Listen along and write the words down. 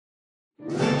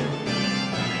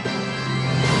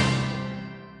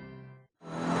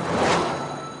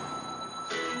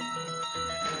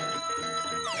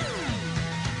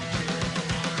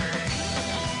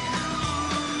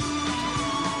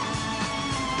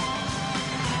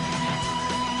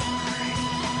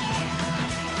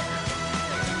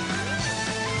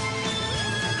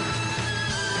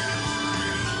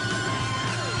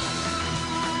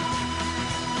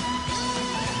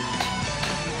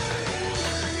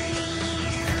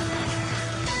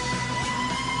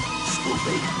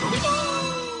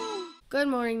Good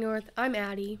morning, North. I'm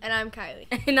Addie. And I'm Kylie.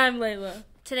 And I'm Layla.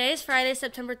 Today is Friday,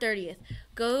 September 30th.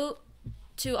 Go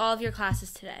to all of your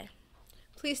classes today.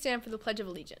 Please stand for the Pledge of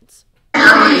Allegiance.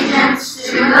 Allegiance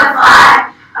to the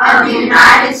flag of the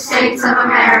United States of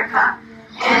America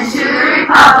and to the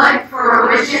republic for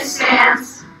which it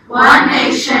stands, one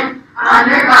nation,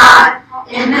 under God,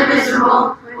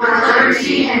 indivisible, with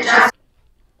liberty and justice.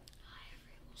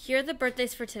 Here are the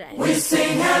birthdays for today. We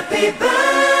sing happy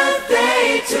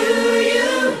birthday to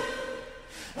you,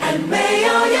 and may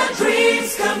all your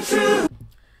dreams come true.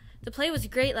 The play was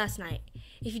great last night.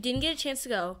 If you didn't get a chance to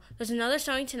go, there's another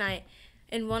showing tonight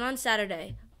and one on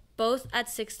Saturday, both at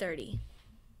 6:30.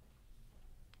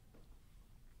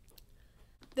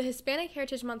 The Hispanic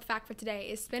Heritage Month fact for today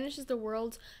is Spanish is the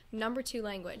world's #2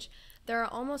 language. There are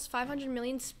almost 500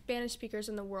 million Spanish speakers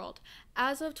in the world.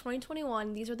 As of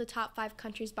 2021, these are the top 5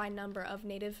 countries by number of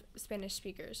native Spanish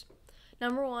speakers.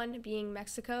 Number 1 being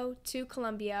Mexico, 2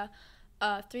 Colombia,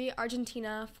 3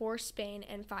 Argentina, 4 Spain,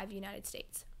 and 5 United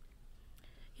States.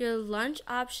 Your lunch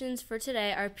options for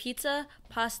today are pizza,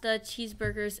 pasta,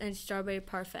 cheeseburgers, and strawberry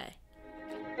parfait.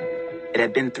 It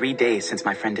had been 3 days since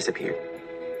my friend disappeared,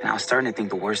 and I was starting to think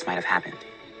the worst might have happened.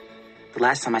 The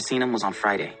last time I seen him was on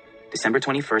Friday, December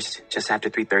 21st, just after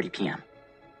 3:30 p.m.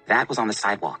 That was on the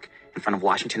sidewalk in front of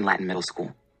Washington Latin Middle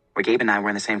School, where Gabe and I were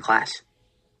in the same class.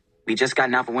 We'd just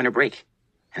gotten out for winter break,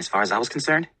 and as far as I was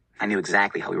concerned, I knew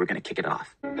exactly how we were going to kick it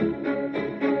off.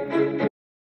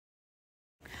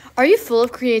 Are you full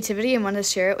of creativity and want to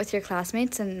share it with your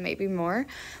classmates and maybe more?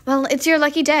 Well, it's your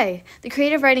lucky day. The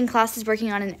creative writing class is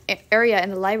working on an area in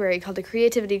the library called the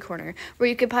Creativity Corner, where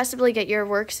you could possibly get your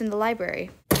works in the library.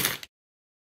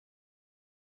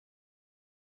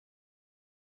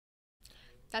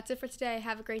 That's it for today.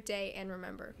 Have a great day, and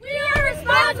remember, We are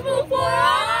responsible for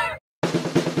our